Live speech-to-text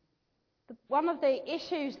One of the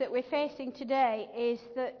issues that we're facing today is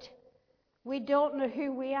that we don't know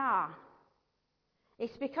who we are.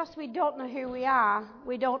 It's because we don't know who we are,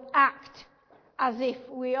 we don't act as if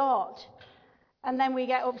we ought. And then we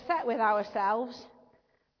get upset with ourselves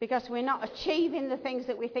because we're not achieving the things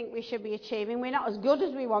that we think we should be achieving. We're not as good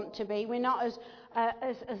as we want to be. We're not as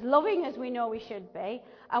loving as we know we should be.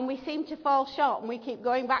 And we seem to fall short. And we keep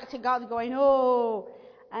going back to God going, oh.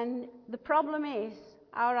 And the problem is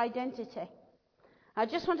our identity. I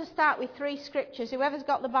just want to start with 3 scriptures. Whoever's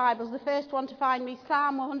got the Bibles, the first one to find me,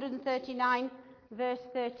 Psalm 139, verse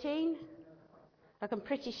 13. I can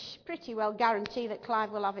pretty well guarantee that Clive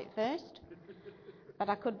will have it first. But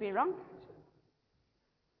I could be wrong.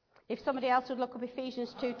 If somebody else would look up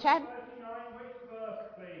Ephesians 2:10. 39, which verse,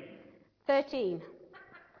 please? 13.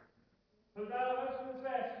 For thou hast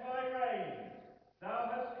possessed my reins, thou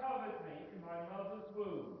hast covered me in my mother's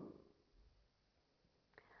womb.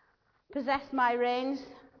 Possess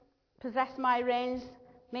my reins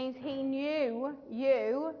means he knew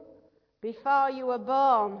you before you were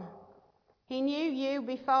born. He knew you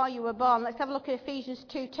before you were born. Let's have a look at Ephesians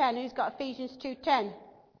 2:10. Who's got Ephesians 2:10?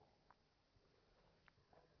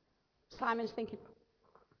 Simon's thinking,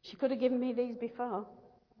 she could have given me these before.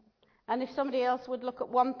 And if somebody else would look at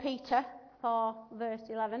 1 Peter 4, verse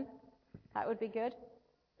 11, that would be good.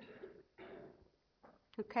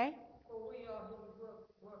 Okay? For we are his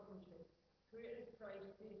workmanship, created in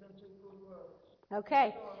Christ Jesus unto good works.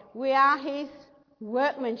 Okay. We are his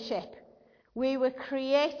workmanship. We were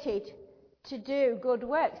created to do good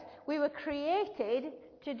works. We were created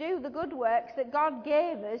to do the good works that God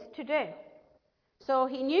gave us to do. So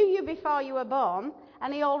he knew you before you were born,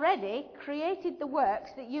 and he already created the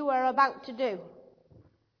works that you were about to do.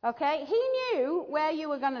 Okay? He knew where you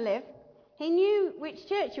were going to live. He knew which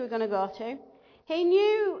church you were going to go to. He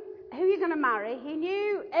knew who you're going to marry. He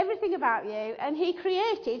knew everything about you, and he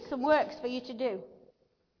created some works for you to do.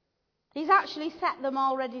 He's actually set them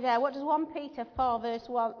already there. What does 1 Peter 4,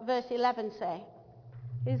 verse 11 say?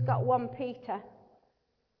 Who's got 1 Peter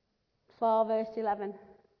 4, verse 11?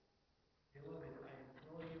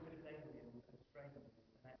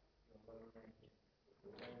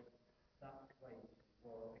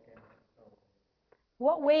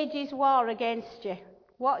 What wages war against you?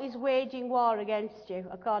 What is waging war against you,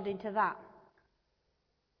 according to that?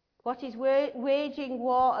 What is waging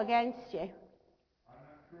war against you?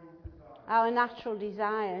 Our natural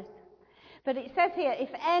desires. But it says here, if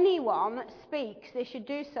anyone speaks, they should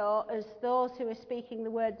do so as those who are speaking the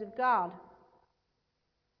words of God.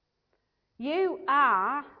 You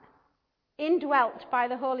are indwelt by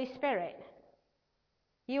the Holy Spirit.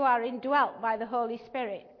 You are indwelt by the Holy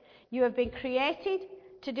Spirit. You have been created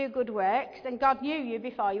to do good works, and God knew you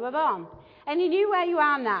before you were born. And he knew where you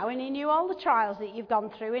are now, and he knew all the trials that you've gone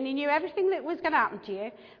through, and he knew everything that was going to happen to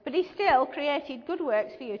you, but he still created good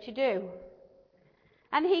works for you to do.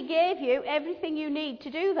 And he gave you everything you need to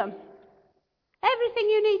do them. Everything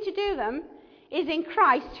you need to do them is in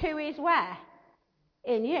Christ, who is where?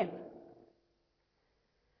 In you.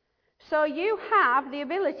 So you have the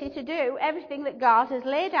ability to do everything that God has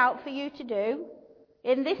laid out for you to do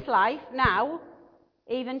in this life now,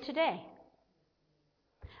 even today.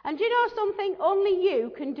 And do you know something? Only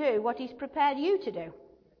you can do what he's prepared you to do.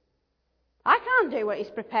 I can't do what he's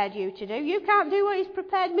prepared you to do. You can't do what he's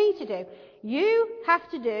prepared me to do. You have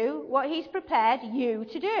to do what he's prepared you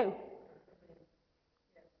to do.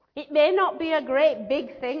 It may not be a great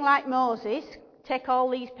big thing like Moses, take all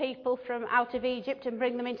these people from out of Egypt and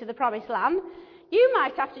bring them into the promised land. You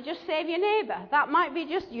might have to just save your neighbour. That might be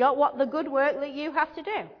just what the good work that you have to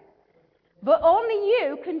do. But only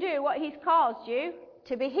you can do what he's caused you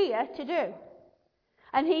to be here to do.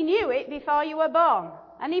 And he knew it before you were born.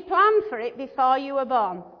 And he planned for it before you were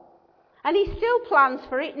born. And he still plans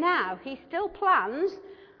for it now. He still plans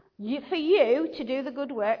for you to do the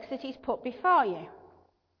good works that he's put before you.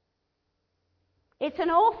 It's an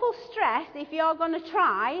awful stress if you're going to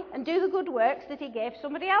try and do the good works that he gave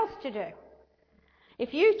somebody else to do.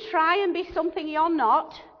 If you try and be something you're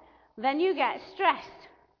not, then you get stressed.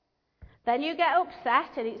 Then you get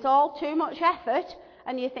upset and it's all too much effort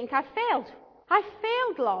and you think, I've failed. I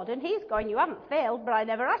failed, Lord. And he's going, you haven't failed, but I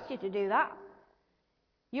never asked you to do that.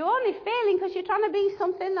 You're only failing because you're trying to be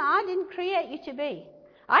something that I didn't create you to be.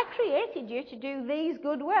 I created you to do these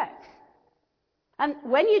good works. And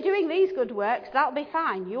when you're doing these good works, that'll be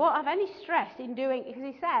fine. You won't have any stress in doing it,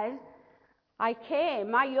 because he says, I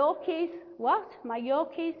came, my yoke is, what? My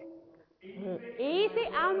yoke is easy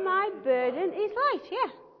and my burden is light,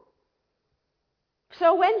 yeah.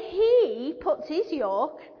 So when he puts his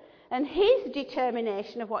yoke and his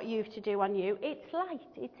determination of what you've to do on you, it's light,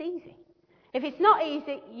 it's easy. If it's not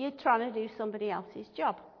easy, you're trying to do somebody else's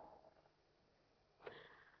job.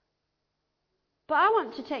 But I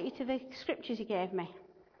want to take you to the scriptures he gave me.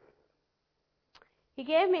 He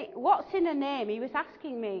gave me, what's in a name? He was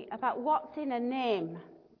asking me about what's in a name.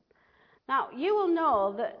 Now, you will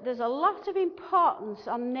know that there's a lot of importance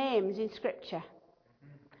on names in Scripture.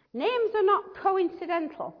 Names are not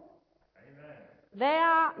coincidental. Amen. They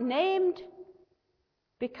are named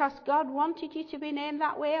because God wanted you to be named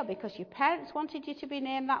that way, or because your parents wanted you to be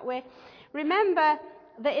named that way. Remember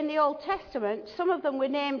that in the Old Testament, some of them were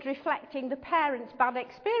named reflecting the parents' bad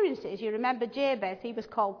experiences. You remember Jabez, he was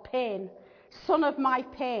called Pain, son of my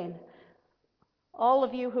pain. All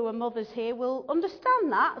of you who are mothers here will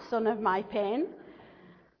understand that, son of my pain.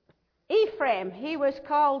 Ephraim, he was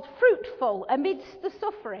called fruitful amidst the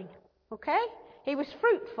suffering. Okay? He was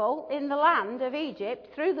fruitful in the land of Egypt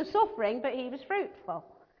through the suffering, but he was fruitful.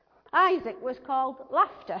 Isaac was called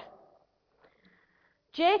laughter.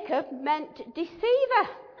 Jacob meant deceiver.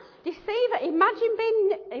 Deceiver.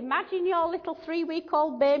 Imagine your little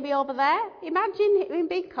 3-week-old baby over there. Imagine him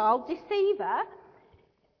being called deceiver.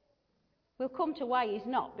 We'll come to why he's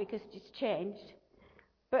not, because it's changed.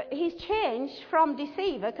 But he's changed from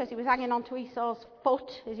deceiver, because he was hanging onto Esau's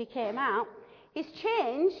foot as he came out. He's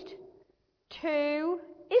changed to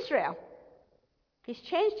Israel. He's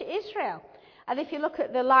changed to Israel. And if you look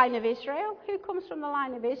at the line of Israel, who comes from the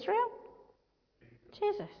line of Israel?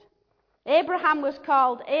 Jesus. Abraham was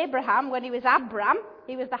called Abraham when he was Abram.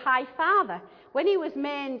 He was the high father. When he was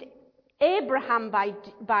named Abraham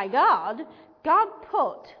by God, God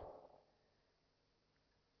put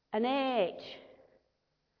an H,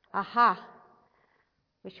 aha,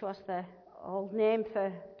 which was the old name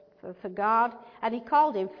for God, and he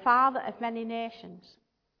called him Father of Many Nations.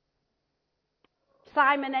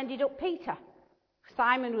 Simon ended up Peter.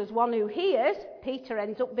 Simon was one who hears. Peter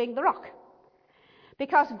ends up being the rock.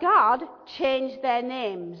 Because God changed their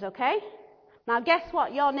names, okay? Now guess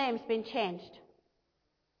what? Your name's been changed.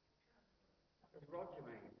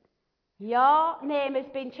 Your name has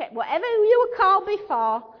been changed. Whatever you were called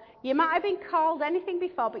before, you might have been called anything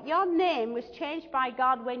before, but your name was changed by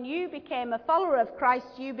God when you became a follower of Christ.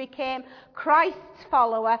 You became Christ's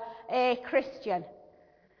follower, a Christian.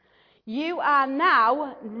 You are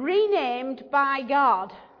now renamed by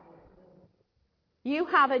God. You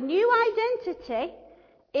have a new identity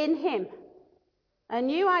in Him. A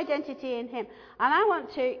new identity in Him. And I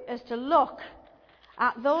want us to look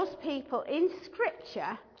at those people in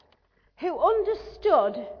Scripture who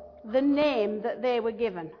understood the name that they were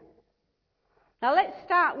given. Now let's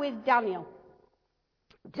start with Daniel.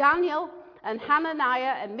 Daniel and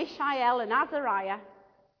Hananiah and Mishael and Azariah.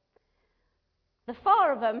 The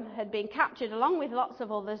 4 of them had been captured along with lots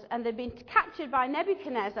of others, and they'd been captured by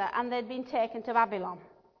Nebuchadnezzar, and they'd been taken to Babylon.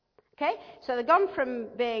 Okay? So they'd gone from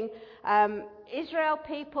being Israel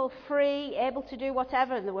people, free, able to do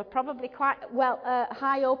whatever, and they were probably quite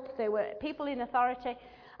high up. They were people in authority,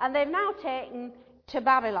 and they've now taken to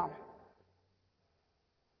Babylon.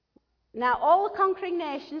 Now, all the conquering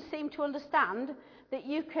nations seem to understand that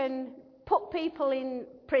you can put people in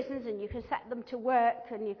prisons and you can set them to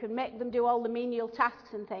work and you can make them do all the menial tasks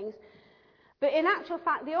and things. But in actual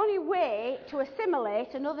fact, the only way to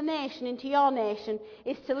assimilate another nation into your nation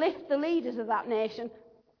is to lift the leaders of that nation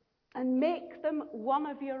and make them one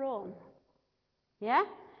of your own. Yeah?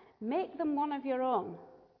 Make them one of your own.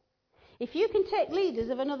 If you can take leaders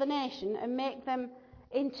of another nation and make them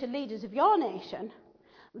into leaders of your nation,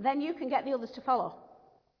 then you can get the others to follow.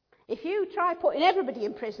 If you try putting everybody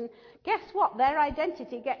in prison, guess what? Their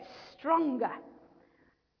identity gets stronger.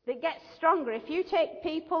 It gets stronger. If you take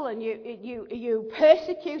people and you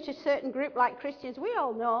persecute a certain group like Christians, we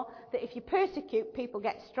all know that if you persecute, people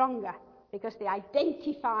get stronger because they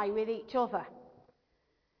identify with each other.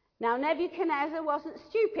 Now, Nebuchadnezzar wasn't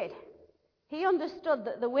stupid. He understood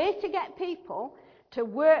that the way to get people to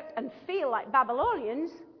work and feel like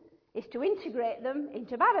Babylonians is to integrate them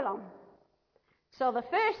into Babylon. So the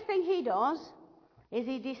first thing he does is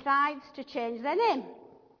he decides to change their name.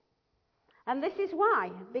 And this is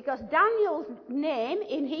why. Because Daniel's name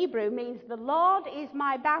in Hebrew means the Lord is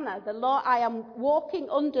my banner. The Lord, I am walking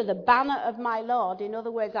under the banner of my Lord. In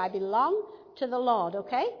other words, I belong to the Lord,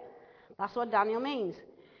 okay? That's what Daniel means.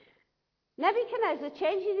 Nebuchadnezzar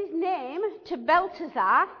changes his name to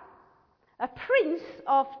Belteshazzar, a prince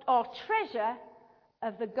of, or treasure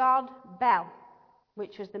of the god Bel,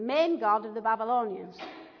 which was the main god of the Babylonians.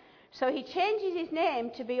 So he changes his name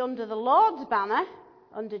to be under the Lord's banner,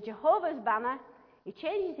 under Jehovah's banner. He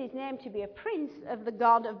changes his name to be a prince of the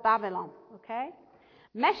god of Babylon. Okay?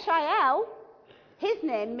 Mishael, his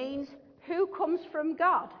name means who comes from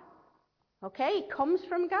God. Okay, he comes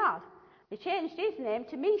from God. They changed his name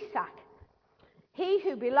to Meshach. He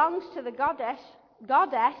who belongs to the goddess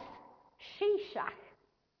Sheshach.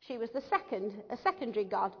 She was a secondary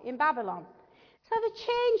god in Babylon. So they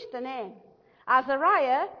changed the name.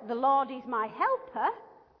 Azariah, the Lord is my helper,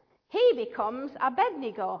 he becomes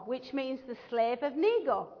Abednego, which means the slave of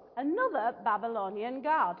Nego, another Babylonian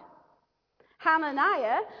god.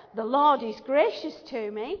 Hananiah, the Lord is gracious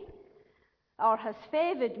to me, or has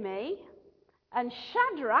favoured me. And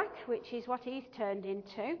Shadrach, which is what he's turned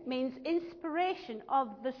into, means inspiration of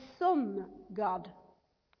the sun god.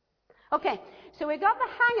 Okay, so we got the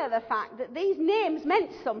hang of the fact that these names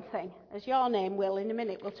meant something, as your name will in a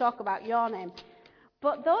minute. We'll talk about your name.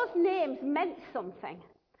 But those names meant something.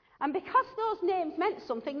 And because those names meant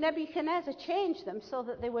something, Nebuchadnezzar changed them so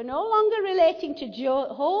that they were no longer relating to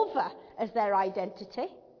Jehovah as their identity.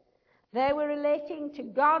 They were relating to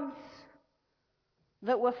gods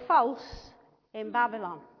that were false in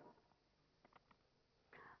Babylon.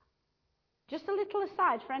 Just a little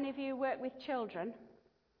aside for any of you who work with children.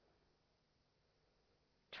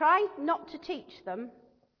 Try not to teach them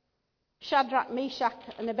Shadrach, Meshach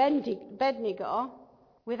and Abednego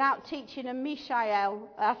without teaching them Mishael,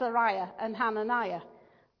 Azariah and Hananiah.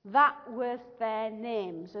 That was their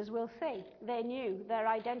names, as we'll see. They knew their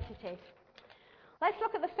identities. Let's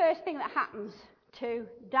look at the first thing that happens to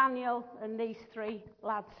Daniel and these three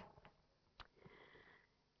lads.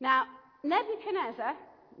 Now, Nebuchadnezzar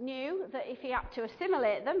knew that if he had to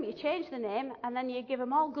assimilate them, you change the name and then you give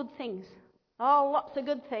them all good things. All lots of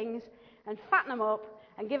good things, and fatten them up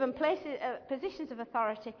and give them positions of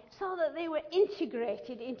authority so that they were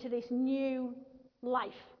integrated into this new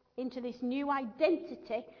life, into this new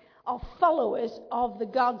identity of followers of the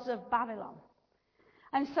gods of Babylon.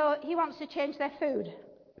 And so he wants to change their food.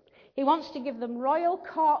 He wants to give them royal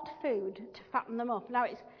court food to fatten them up. Now,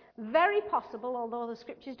 it's very possible, although the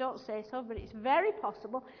scriptures don't say so, but it's very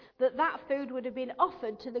possible that that food would have been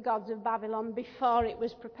offered to the gods of Babylon before it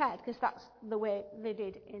was prepared, because that's the way they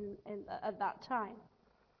did at that time.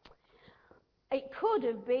 It could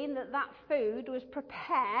have been that that food was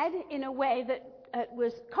prepared in a way that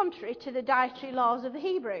was contrary to the dietary laws of the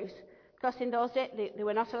Hebrews, because in those days they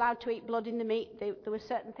were not allowed to eat blood in the meat. There were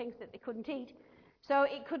certain things that they couldn't eat. So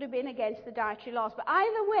it could have been against the dietary laws. But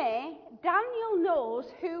either way, Daniel knows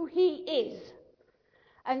who he is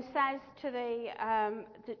and says to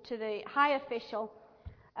the high official,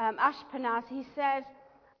 Ashpenaz, he says,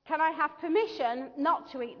 can I have permission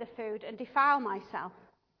not to eat the food and defile myself?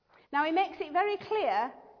 Now, he makes it very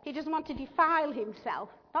clear he doesn't want to defile himself.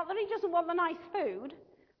 Not that he doesn't want the nice food,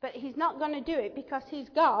 but he's not going to do it because his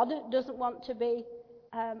God doesn't want to be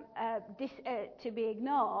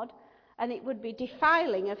ignored. And it would be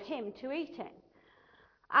defiling of him to eat it.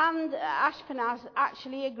 And Ashpenaz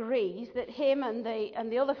actually agrees that him and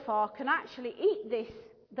the other four can actually eat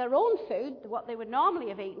their own food, what they would normally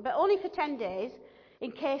have eaten, but only for 10 days,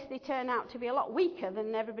 in case they turn out to be a lot weaker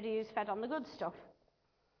than everybody who's fed on the good stuff.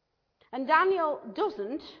 And Daniel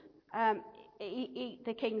doesn't eat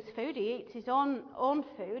the king's food. He eats his own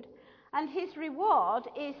food. And his reward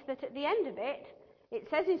is that at the end of it, it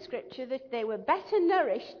says in Scripture that they were better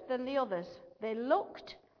nourished than the others. They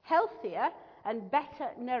looked healthier and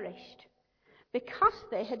better nourished because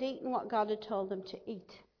they had eaten what God had told them to eat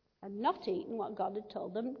and not eaten what God had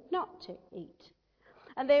told them not to eat.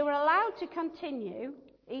 And they were allowed to continue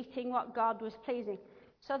eating what God was pleasing.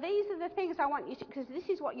 So these are the things I want you to, because this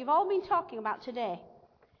is what you've all been talking about today.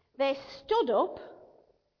 They stood up,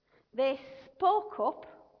 they spoke up,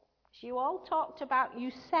 as you all talked about, you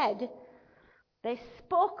said. They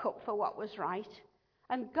spoke up for what was right,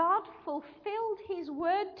 and God fulfilled his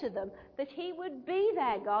word to them that he would be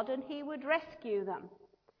their God and he would rescue them.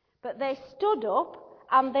 But they stood up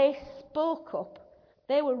and they spoke up.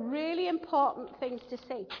 They were really important things to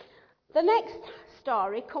see. The next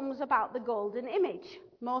story comes about the golden image.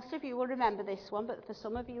 Most of you will remember this one, but for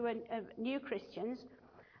some of you new Christians,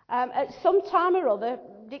 at some time or other,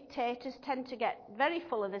 dictators tend to get very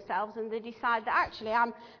full of themselves and they decide that actually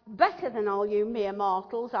I'm better than all you mere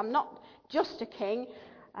mortals. I'm not just a king.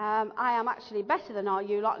 I am actually better than all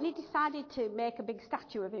you lot. And he decided to make a big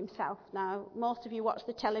statue of himself. Now, most of you watch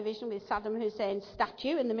the television with Saddam Hussein's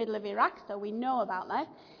statue in the middle of Iraq, so we know about that.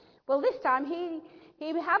 Well, this time he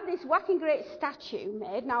had this whacking great statue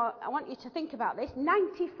made. Now, I want you to think about this.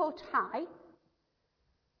 90 foot high.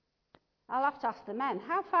 I'll have to ask the men.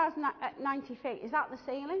 How far is 90 feet? Is that the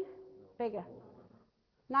ceiling? Bigger.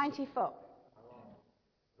 90 foot.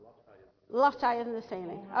 A lot higher than the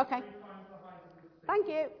ceiling. Okay. Thank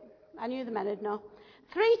you. I knew the men would know.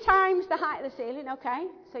 3 times the height of the ceiling. Okay.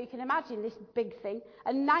 So you can imagine this big thing.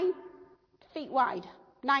 And feet wide,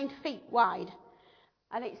 9 feet wide.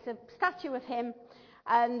 And it's a statue of him,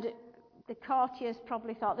 and the courtiers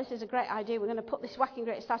probably thought, this is a great idea, we're going to put this whacking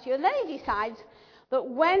great statue. And then he decides that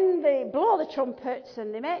when they blow the trumpets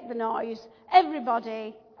and they make the noise,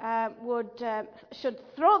 everybody should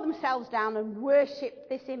throw themselves down and worship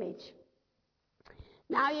this image.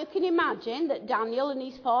 Now you can imagine that Daniel and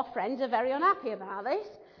his 4 friends are very unhappy about this.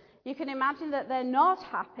 You can imagine that they're not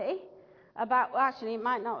happy about, well, actually it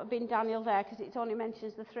might not have been Daniel there because it only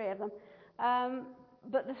mentions the 3 of them.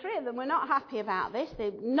 But the 3 of them were not happy about this.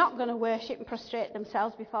 They're not going to worship and prostrate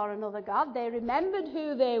themselves before another god. They remembered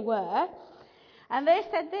who they were, and they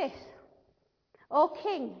said this, "O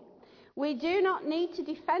king, we do not need to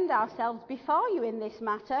defend ourselves before you in this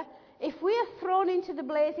matter. If we are thrown into the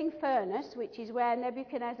blazing furnace," which is where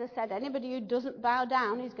Nebuchadnezzar said anybody who doesn't bow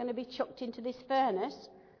down is going to be chucked into this furnace.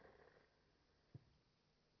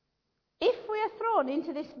 If we are thrown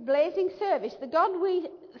into this blazing furnace, the God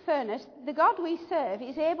we serve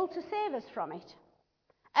is able to save us from it.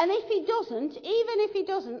 And if he doesn't, even if he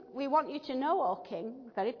doesn't, we want you to know, O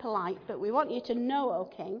king, very polite, but we want you to know, O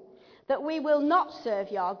king, that we will not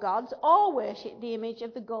serve your gods or worship the image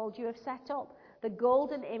of the gold you have set up, the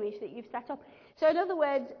golden image that you've set up. So in other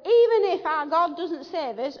words, even if our God doesn't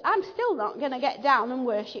save us, I'm still not going to get down and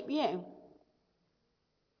worship you.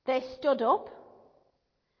 They stood up.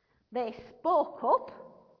 They spoke up.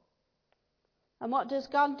 And what does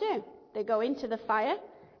God do? They go into the fire.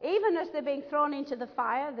 Even as they're being thrown into the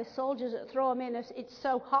fire, the soldiers that throw them in, it's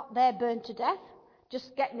so hot they're burned to death,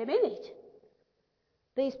 just getting them in it.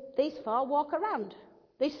 These 4 walk around.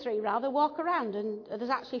 These 3 rather walk around, and there's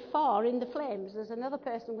actually 4 in the flames. There's another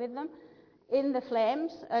person with them in the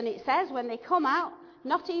flames, and it says when they come out,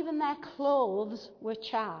 not even their clothes were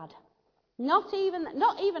charred. Not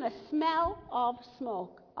even a smell of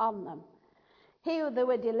smoke on them. Here they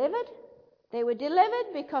were delivered. They were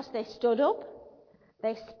delivered because they stood up,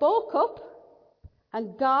 they spoke up,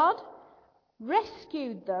 and God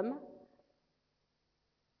rescued them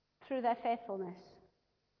through their faithfulness.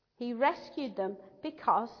 He rescued them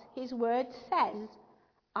because his word says,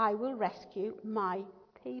 I will rescue my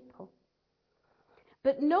people.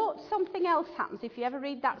 But note something else happens. If you ever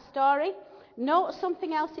read that story, note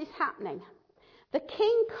something else is happening. The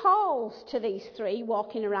king calls to these 3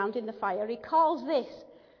 walking around in the fire. He calls this,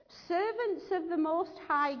 servants of the Most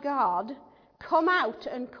High God, come out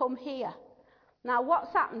and come here. Now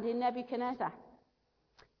what's happened in Nebuchadnezzar?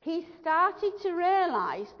 He started to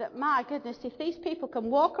realise that, my goodness, if these people can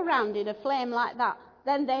walk around in a flame like that,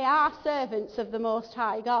 then they are servants of the Most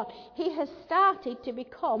High God. He has started to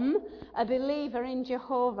become a believer in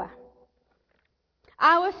Jehovah.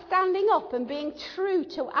 Our standing up and being true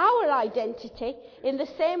to our identity in the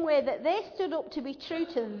same way that they stood up to be true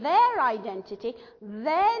to their identity,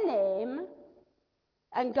 their name,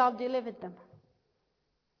 and God delivered them.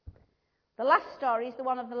 The last story is the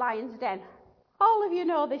one of the lion's den. All of you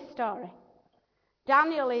know this story.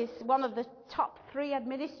 Daniel is one of the top 3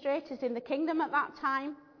 administrators in the kingdom at that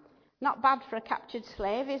time. Not bad for a captured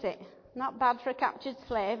slave, is it? Not bad for a captured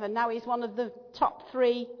slave, and now he's one of the top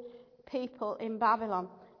 3 people in Babylon.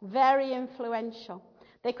 Very influential.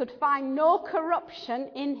 They could find no corruption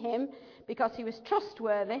in him because he was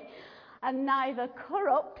trustworthy and neither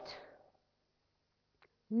corrupt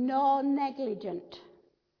nor negligent.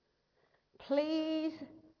 Please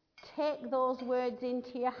take those words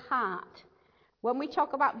into your heart. When we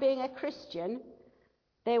talk about being a Christian,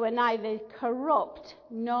 they were neither corrupt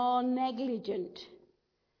nor negligent.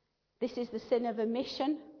 This is the sin of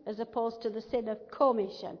omission as opposed to the sin of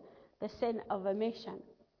commission, the sin of omission.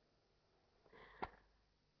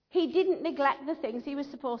 He didn't neglect the things he was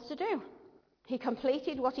supposed to do. He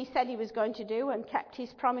completed what he said he was going to do and kept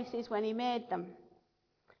his promises when he made them.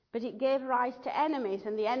 But it gave rise to enemies,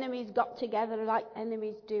 and the enemies got together like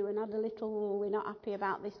enemies do and had a little, we're not happy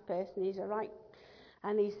about this person, he's a right,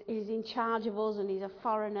 and he's in charge of us, and he's a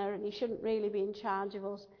foreigner, and he shouldn't really be in charge of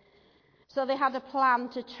us. So they had a plan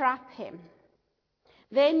to trap him.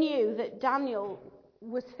 They knew that Daniel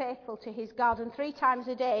was faithful to his God, and 3 times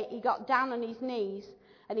a day he got down on his knees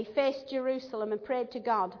and he faced Jerusalem and prayed to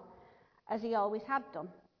God as he always had done.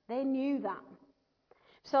 They knew that.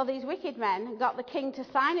 So these wicked men got the king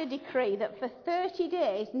to sign a decree that for 30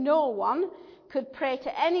 days no one could pray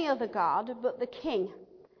to any other god but the king.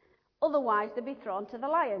 Otherwise they'd be thrown to the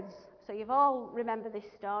lions. So you've all remember this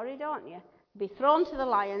story, don't you? Be thrown to the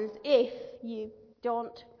lions if you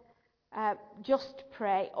don't just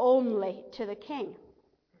pray only to the king.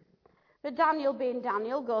 But Daniel, being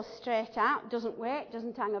Daniel, goes straight out, doesn't wait,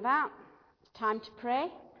 doesn't hang about. It's time to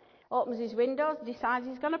pray. opens his windows, decides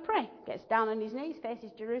he's going to pray. Gets down on his knees,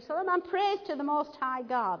 faces Jerusalem, and prays to the Most High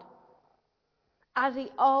God, as he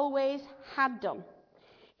always had done.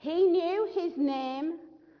 He knew his name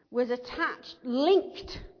was attached,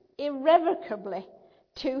 linked irrevocably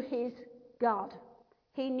to his God.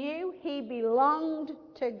 He knew he belonged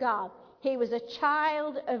to God. He was a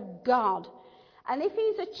child of God. And if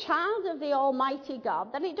he's a child of the Almighty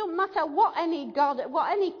God, then it doesn't matter what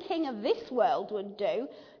any king of this world would do.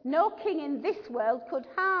 No king in this world could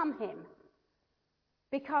harm him,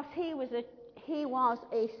 because he was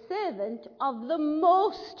a servant of the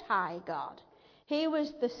Most High God. He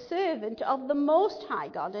was the servant of the Most High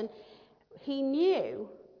God, and he knew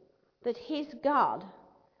that his God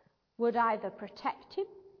would either protect him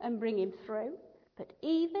and bring him through, but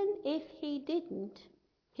even if he didn't,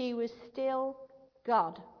 he was still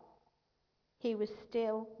God. He was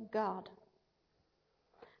still God.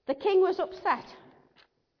 The king was upset.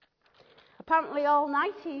 Apparently all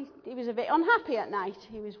night he was a bit unhappy at night.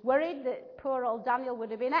 He was worried that poor old Daniel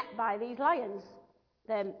would have been ate by these lions.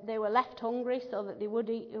 They were left hungry so that they would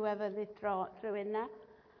eat whoever they threw in there.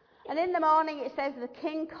 And in the morning it says the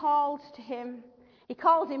king called to him. He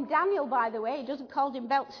calls him Daniel, by the way. He doesn't call him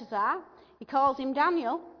Belshazzar. He calls him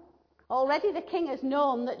Daniel. Already the king has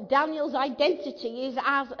known that Daniel's identity is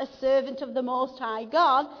as a servant of the Most High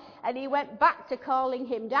God, and he went back to calling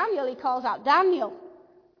him Daniel. He calls out, Daniel,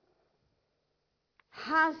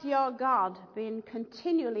 has your God been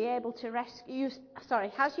continually able to rescue you?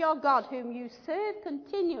 Has your God, whom you serve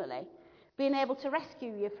continually, been able to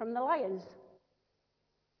rescue you from the lions?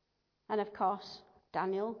 And of course,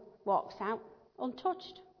 Daniel walks out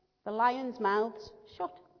untouched. The lions' mouths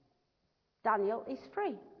shut. Daniel is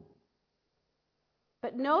free.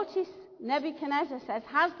 But notice Nebuchadnezzar says,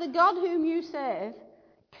 has the God whom you serve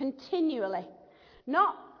continually.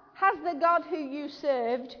 Not has the God who you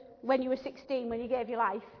served when you were 16, when you gave your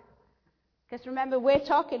life. Because remember,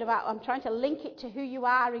 I'm trying to link it to who you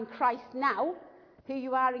are in Christ now. Who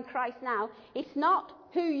you are in Christ now. It's not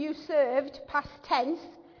who you served, past tense.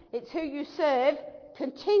 It's who you serve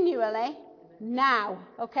continually now.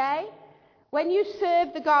 Okay? When you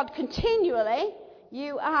serve the God continually,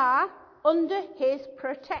 you are under his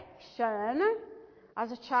protection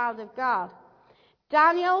as a child of God.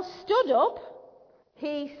 Daniel stood up,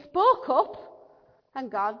 he spoke up,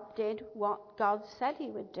 and God did what God said he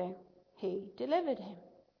would do. He delivered him.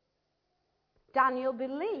 Daniel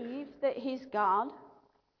believed that his God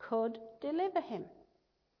could deliver him.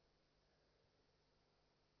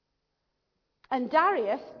 And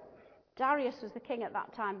Darius was the king at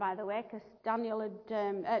that time, by the way, because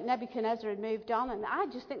Nebuchadnezzar had moved on, and I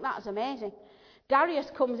just think that's amazing. Darius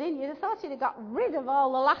comes in, you'd have thought he'd have got rid of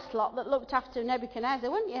all the last lot that looked after Nebuchadnezzar,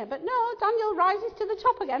 wouldn't you? But no, Daniel rises to the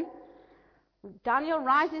top again. Daniel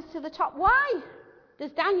rises to the top. Why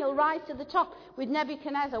does Daniel rise to the top with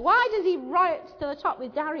Nebuchadnezzar? Why does he rise to the top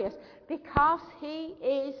with Darius? Because he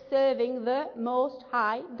is serving the Most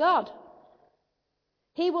High God.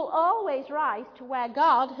 He will always rise to where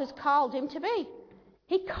God has called him to be.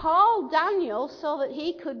 He called Daniel so that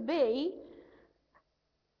he could be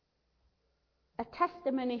a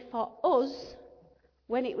testimony for us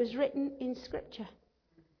when it was written in Scripture.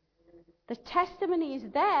 The testimony is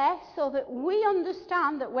there so that we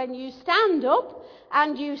understand that when you stand up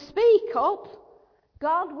and you speak up,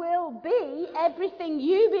 God will be everything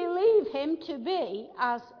you believe him to be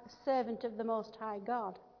as servant of the Most High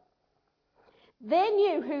God. They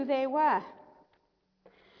knew who they were.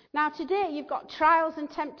 Now today you've got trials and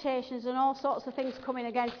temptations and all sorts of things coming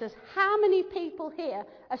against us. How many people here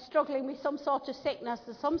are struggling with some sort of sickness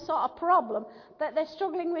or some sort of problem that they're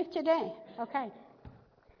struggling with today? Okay.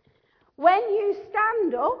 When you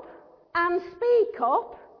stand up and speak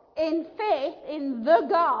up in faith in the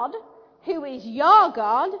God who is your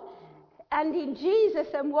God and in Jesus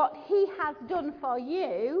and what he has done for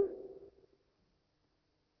you,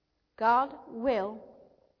 God will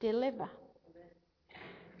deliver.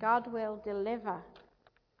 God will deliver.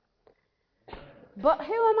 But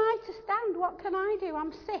who am I to stand? What can I do?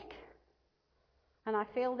 I'm sick. And I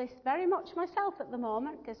feel this very much myself at the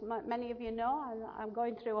moment, because many of you know I'm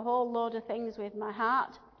going through a whole load of things with my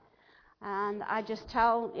heart. And I just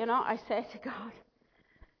I say to God,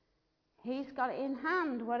 he's got it in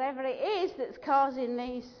hand. Whatever it is that's causing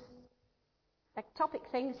these ectopic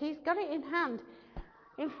things, he's got it in hand.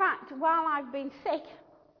 In fact, while I've been sick,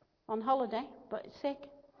 on holiday, but sick,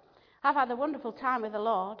 I've had a wonderful time with the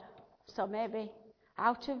Lord. So maybe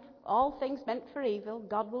out of all things meant for evil,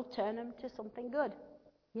 God will turn them to something good.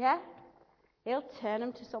 Yeah? He'll turn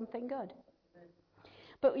them to something good.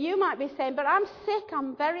 But you might be saying, but I'm sick,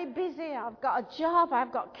 I'm very busy, I've got a job,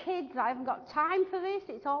 I've got kids, I haven't got time for this,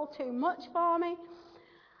 it's all too much for me.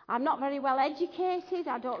 I'm not very well educated,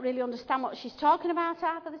 I don't really understand what she's talking about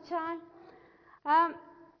half of the time.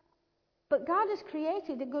 But God has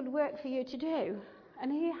created a good work for you to do,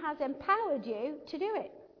 and He has empowered you to do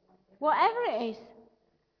it, whatever it is.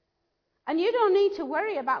 And you don't need to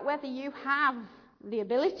worry about whether you have the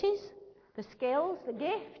abilities, the skills, the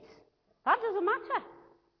gifts. That doesn't matter.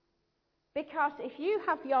 Because if you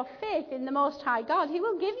have your faith in the Most High God, He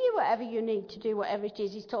will give you whatever you need to do whatever it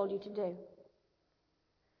is He's told you to do.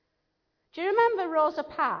 Do you remember Rosa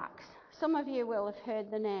Parks? Some of you will have heard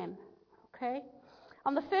the name. Okay?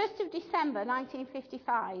 On the 1st of December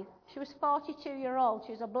 1955, she was 42-year-old.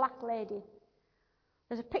 She was a black lady.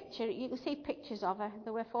 There's a picture, you can see pictures of her.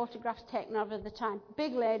 There were photographs taken of her at the time.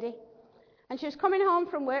 Big lady. And she was coming home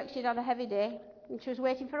from work. She'd had a heavy day. And she was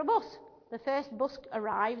waiting for a bus. The first bus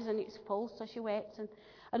arrives and it's full, so she waits. And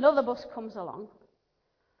another bus comes along.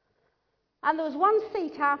 And there was one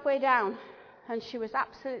seat halfway down. And she was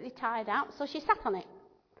absolutely tired out, so she sat on it.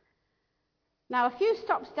 Now, a few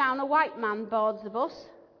stops down, a white man boards the bus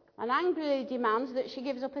and angrily demands that she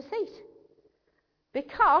gives up her seat.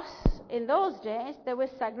 Because in those days, there was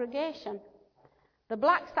segregation. The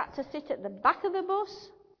blacks had to sit at the back of the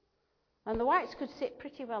bus, and the whites could sit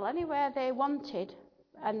pretty well anywhere they wanted,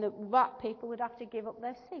 and the black people would have to give up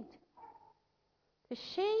their seat. So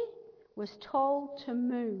she was told to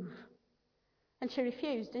move, and she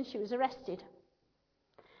refused, and she was arrested.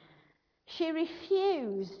 She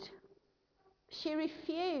refused.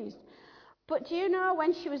 But do you know,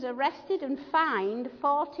 when she was arrested and fined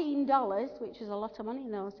 $14, which was a lot of money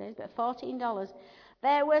in those days, but $14,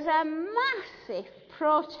 there was a massive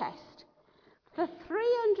protest for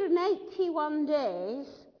 381 days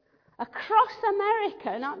across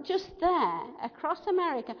America, not just there, across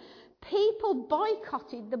America. People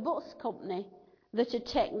boycotted the bus company that had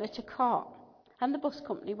taken her to court, and the bus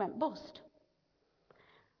company went bust.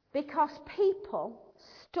 Because people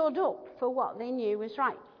stood up for what they knew was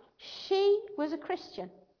right. She was a Christian.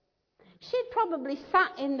 She'd probably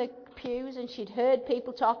sat in the pews and she'd heard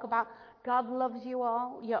people talk about God loves you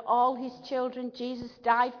all, you're all His children, Jesus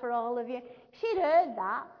died for all of you. She'd heard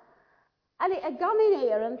that. And it had gone in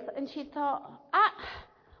here, and she thought,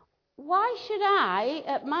 why should I,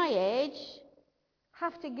 at my age,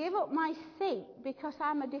 have to give up my seat because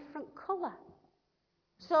I'm a different colour?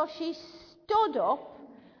 So she stood up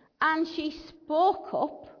and she spoke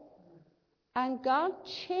up, and God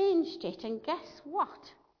changed it. And guess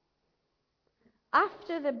what?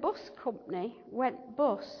 After the bus company went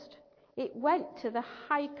bust, it went to the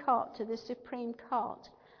High Court, to the Supreme Court,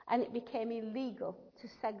 and it became illegal to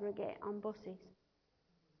segregate on buses.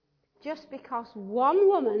 Just because one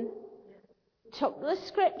woman took the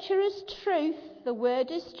Scripture as truth, the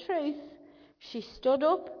Word as truth, she stood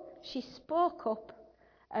up, she spoke up,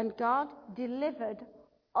 and God delivered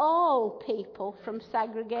all people from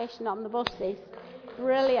segregation on the buses.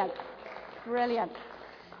 Brilliant. Brilliant.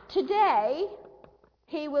 Today,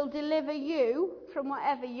 He will deliver you from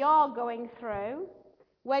whatever you're going through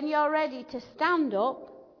when you're ready to stand up,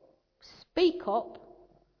 speak up,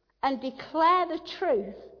 and declare the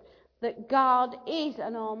truth that God is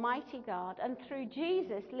an almighty God, and through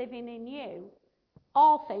Jesus living in you,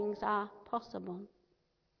 all things are possible.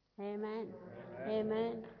 Amen.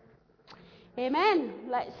 Amen. Amen.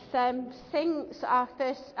 Let's sing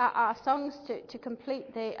our songs to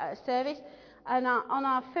complete the service. And on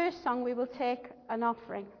our first song, we will take an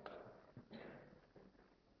offering.